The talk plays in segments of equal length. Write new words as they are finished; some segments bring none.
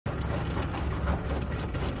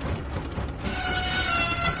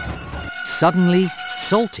Suddenly,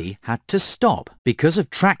 Salty had to stop because of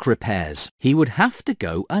track repairs. He would have to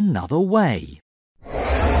go another way.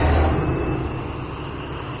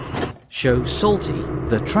 Show Salty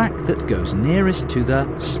the track that goes nearest to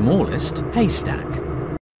the smallest haystack.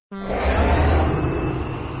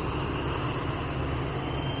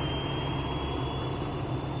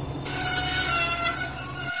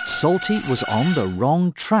 Salty was on the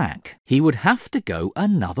wrong track. He would have to go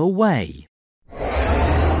another way.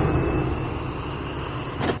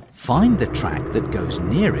 Find the track that goes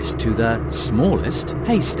nearest to the smallest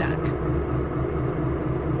haystack.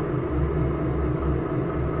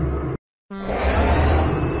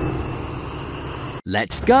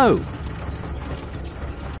 Let's go!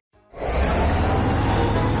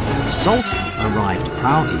 Salty arrived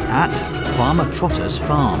proudly at Farmer Trotter's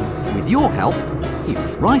farm. With your help, he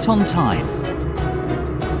was right on time.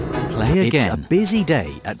 Play again. It's a busy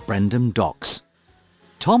day at Brendam Docks.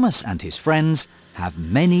 Thomas and his friends have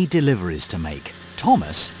many deliveries to make.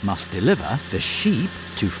 Thomas must deliver the sheep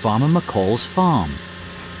to Farmer McCall's farm.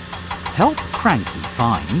 Help Cranky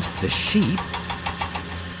find the sheep.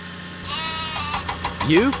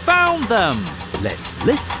 You found them! Let's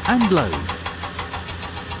lift and load.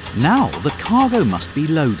 Now the cargo must be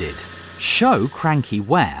loaded. Show Cranky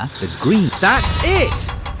where the green... That's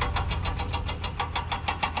it!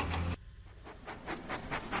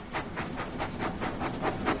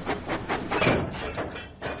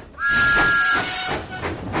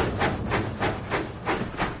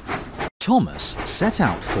 Thomas set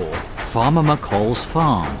out for Farmer McCall's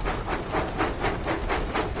farm.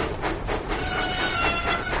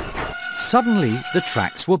 Suddenly, the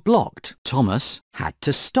tracks were blocked. Thomas had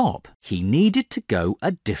to stop. He needed to go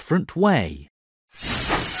a different way.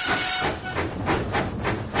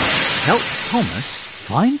 Help Thomas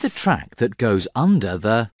find the track that goes under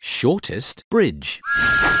the shortest bridge.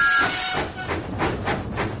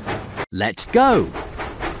 Let's go!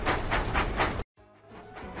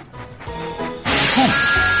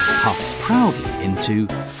 Thomas puffed proudly into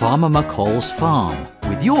Farmer McCall's farm.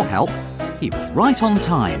 With your help, he was right on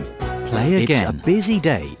time. Play again. It's a busy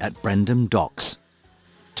day at Brendam Docks.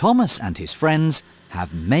 Thomas and his friends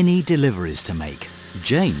have many deliveries to make.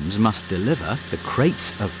 James must deliver the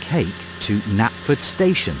crates of cake to Knapford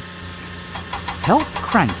Station. Help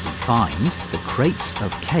Cranky find the crates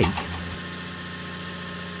of cake.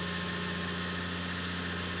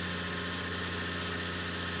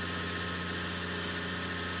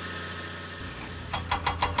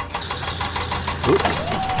 Oops.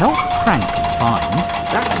 Help Cranky find...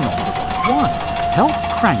 That's not the right one. Help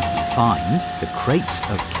Cranky find the crates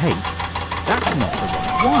of cake. That's not the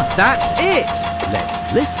right one. That's it! Let's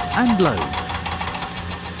lift and load.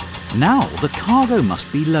 Now the cargo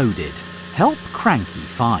must be loaded. Help Cranky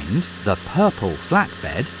find the purple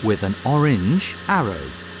flatbed with an orange arrow.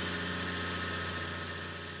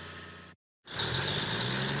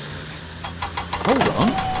 Hold on.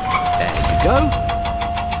 There you go.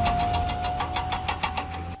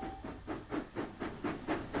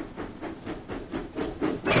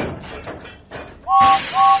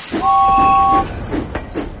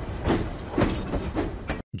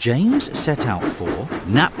 James set out for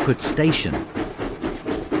Knapford Station.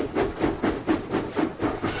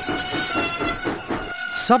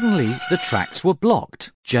 Suddenly, the tracks were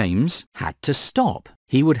blocked. James had to stop.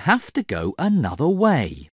 He would have to go another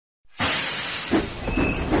way.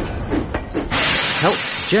 Help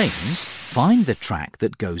James find the track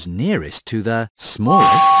that goes nearest to the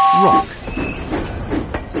smallest rock.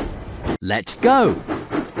 Let's go!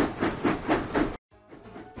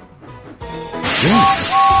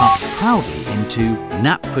 James puffed proudly into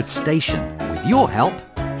Knapford Station. With your help,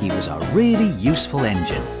 he was a really useful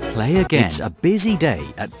engine. Play again. It's a busy day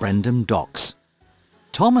at Brendam Docks.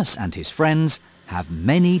 Thomas and his friends have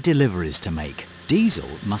many deliveries to make. Diesel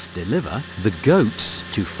must deliver the goats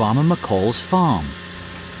to Farmer McCall's farm.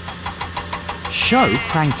 Show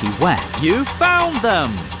Cranky where. You found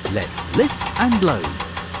them! Let's lift and load.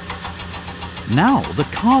 Now the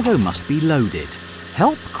cargo must be loaded.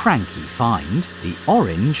 Help Cranky find the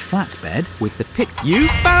orange flatbed with the pick. You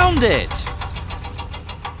found it!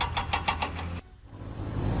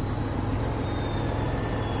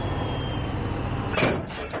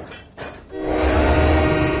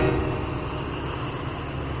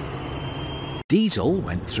 Diesel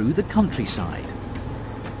went through the countryside.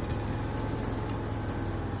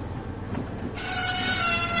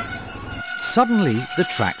 Suddenly, the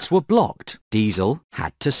tracks were blocked. Diesel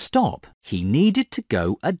had to stop. He needed to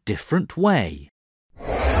go a different way.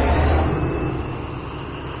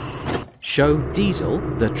 Show Diesel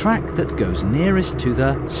the track that goes nearest to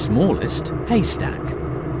the smallest haystack.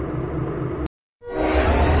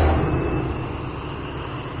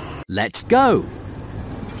 Let's go!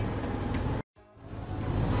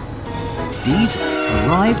 Diesel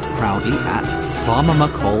arrived proudly at Farmer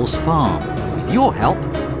McColl's farm. With your help,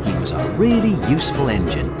 he was a really useful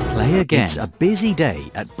engine. Play again. It's a busy day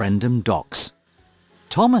at Brendam Docks.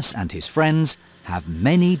 Thomas and his friends have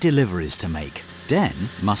many deliveries to make. Den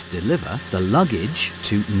must deliver the luggage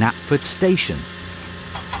to Knapford Station.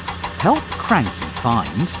 Help Cranky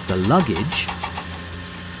find the luggage.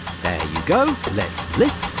 There you go. Let's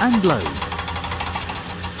lift and load.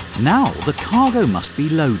 Now the cargo must be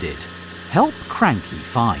loaded. Help Cranky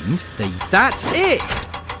find the... That's it!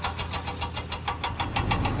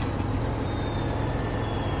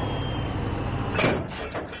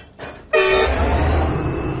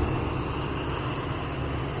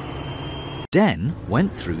 Den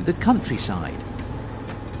went through the countryside.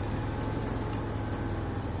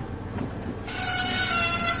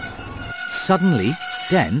 Suddenly,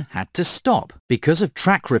 Den had to stop because of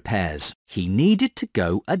track repairs. He needed to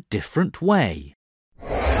go a different way.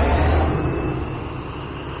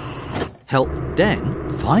 Help Den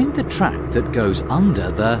find the track that goes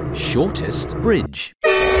under the shortest bridge.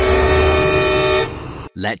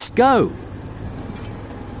 Let's go!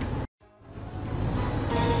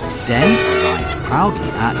 Den arrived proudly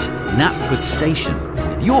at Knapford Station.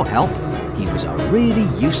 With your help, he was a really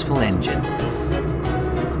useful engine.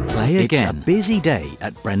 Play again. It's a busy day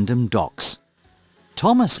at Brendam Docks.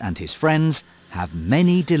 Thomas and his friends have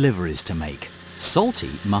many deliveries to make.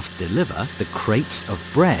 Salty must deliver the crates of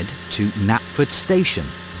bread to Knapford Station.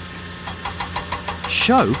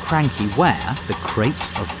 Show Cranky where the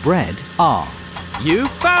crates of bread are. You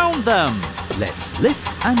found them! Let's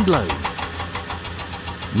lift and load.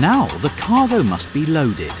 Now the cargo must be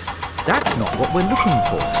loaded. That's not what we're looking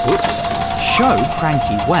for. Oops. Show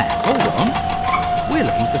Cranky where. Hold on. We're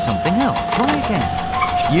looking for something else. Try again.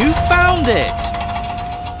 You found it!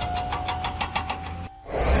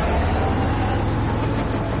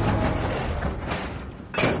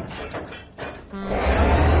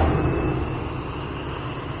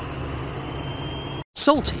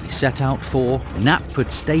 Salty set out for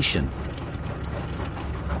Knapford Station.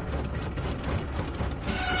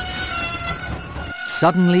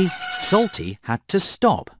 Suddenly, Salty had to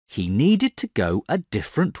stop. He needed to go a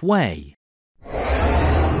different way.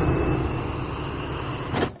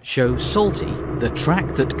 Show Salty the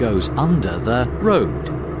track that goes under the road.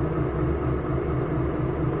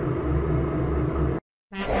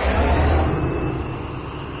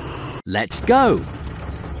 Let's go!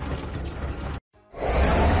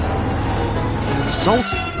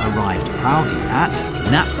 Salty arrived proudly at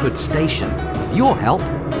Knapford Station. With your help,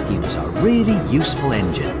 he was a really useful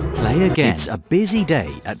engine. Play again. It's a busy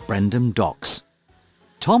day at Brendam Docks.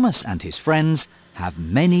 Thomas and his friends have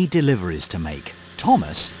many deliveries to make.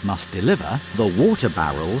 Thomas must deliver the water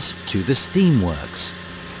barrels to the steamworks.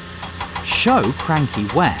 Show Cranky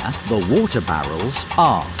where the water barrels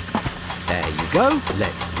are. There you go.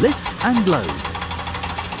 Let's lift and load.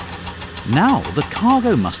 Now the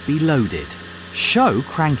cargo must be loaded. Show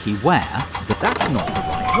Cranky where that's not the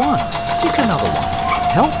right one. Pick another one.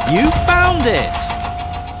 Help! You found it!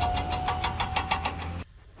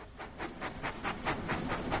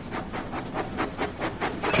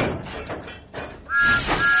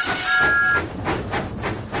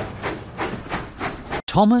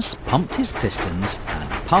 Thomas pumped his pistons and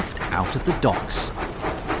puffed out of the docks.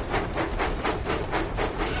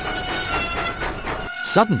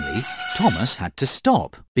 Suddenly, Thomas had to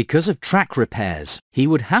stop because of track repairs. He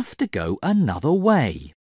would have to go another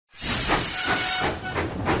way.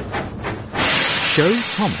 Show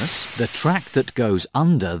Thomas the track that goes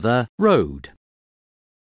under the road.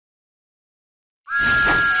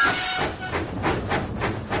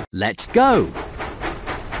 Let's go!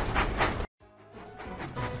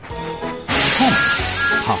 Thomas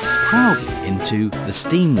puffed proudly into the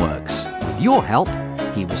steamworks. With your help,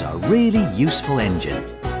 he was a really useful engine.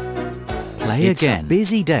 Play again. It's a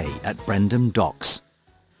busy day at Brendam Docks.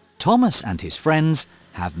 Thomas and his friends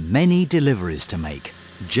have many deliveries to make.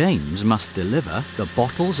 James must deliver the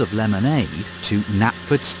bottles of lemonade to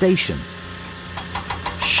Knapford Station.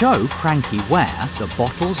 Show Cranky where the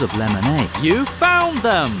bottles of lemonade... You found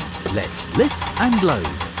them! Let's lift and load.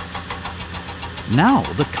 Now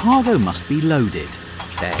the cargo must be loaded.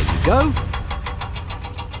 There you go.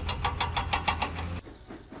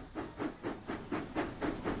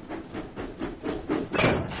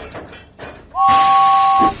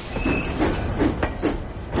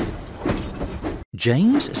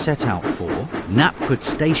 James set out for Knapford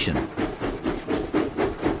Station.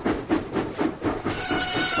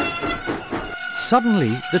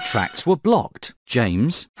 Suddenly, the tracks were blocked.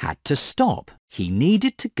 James had to stop. he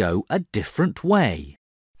needed to go a different way.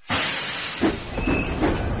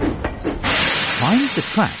 Find the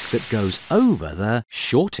track that goes over the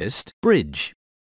shortest bridge.